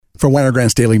For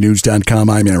WiregrassDailyNews.com,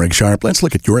 I'm Eric Sharp. Let's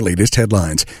look at your latest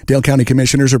headlines. Dale County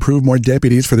Commissioners approved more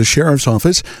deputies for the Sheriff's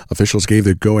Office. Officials gave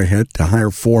the go-ahead to hire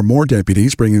 4 more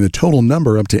deputies, bringing the total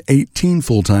number up to 18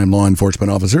 full-time law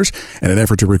enforcement officers. In an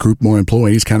effort to recruit more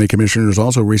employees, County Commissioners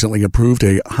also recently approved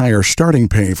a higher starting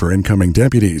pay for incoming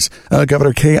deputies.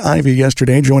 Governor Kay Ivey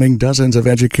yesterday joining dozens of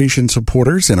education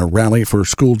supporters in a rally for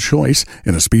school choice.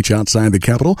 In a speech outside the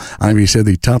Capitol, Ivey said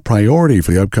the top priority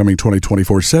for the upcoming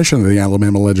 2024 session of the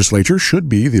Alabama legislature should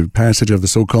be the passage of the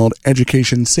so-called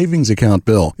Education Savings Account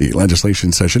bill. The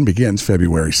legislation session begins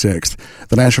February 6th.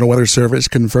 The National Weather Service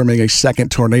confirming a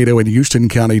second tornado in Houston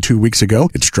County 2 weeks ago.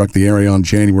 It struck the area on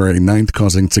January 9th,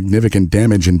 causing significant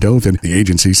damage in Dothan. The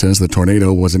agency says the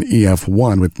tornado was an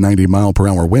EF1 with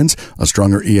 90-mile-per-hour winds. A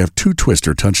stronger EF2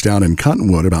 twister touched down in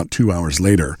Cottonwood about 2 hours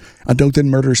later. A Dothan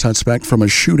murder suspect from a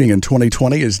shooting in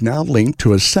 2020 is now linked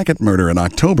to a second murder in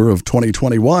October of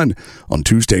 2021. On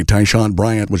Tuesday, Tyshawn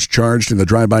Bryant was charged in the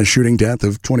drive-by shooting death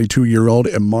of 22-year-old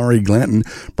Amari Glanton.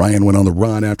 Bryant went on the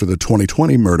run after the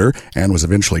 2020 murder and was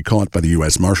eventually caught by the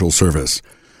U.S. Marshal Service.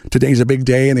 Today's a big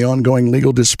day in the ongoing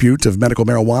legal dispute of medical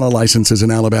marijuana licenses in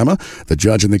Alabama. The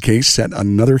judge in the case set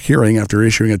another hearing after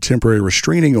issuing a temporary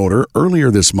restraining order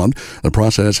earlier this month. The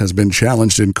process has been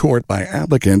challenged in court by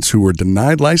applicants who were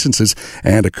denied licenses,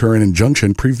 and a current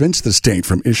injunction prevents the state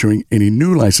from issuing any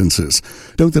new licenses.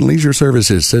 Dothan Leisure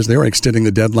Services says they're extending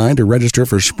the deadline to register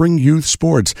for spring youth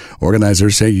sports.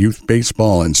 Organizers say youth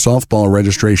baseball and softball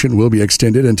registration will be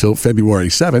extended until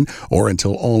February 7 or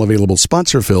until all available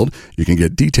spots are filled. You can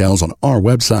get details on our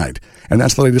website. And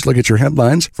that's the latest look at your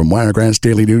headlines. From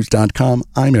WiregrassDailyNews.com,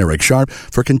 I'm Eric Sharp.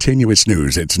 For continuous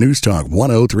news, it's News Talk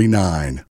 1039.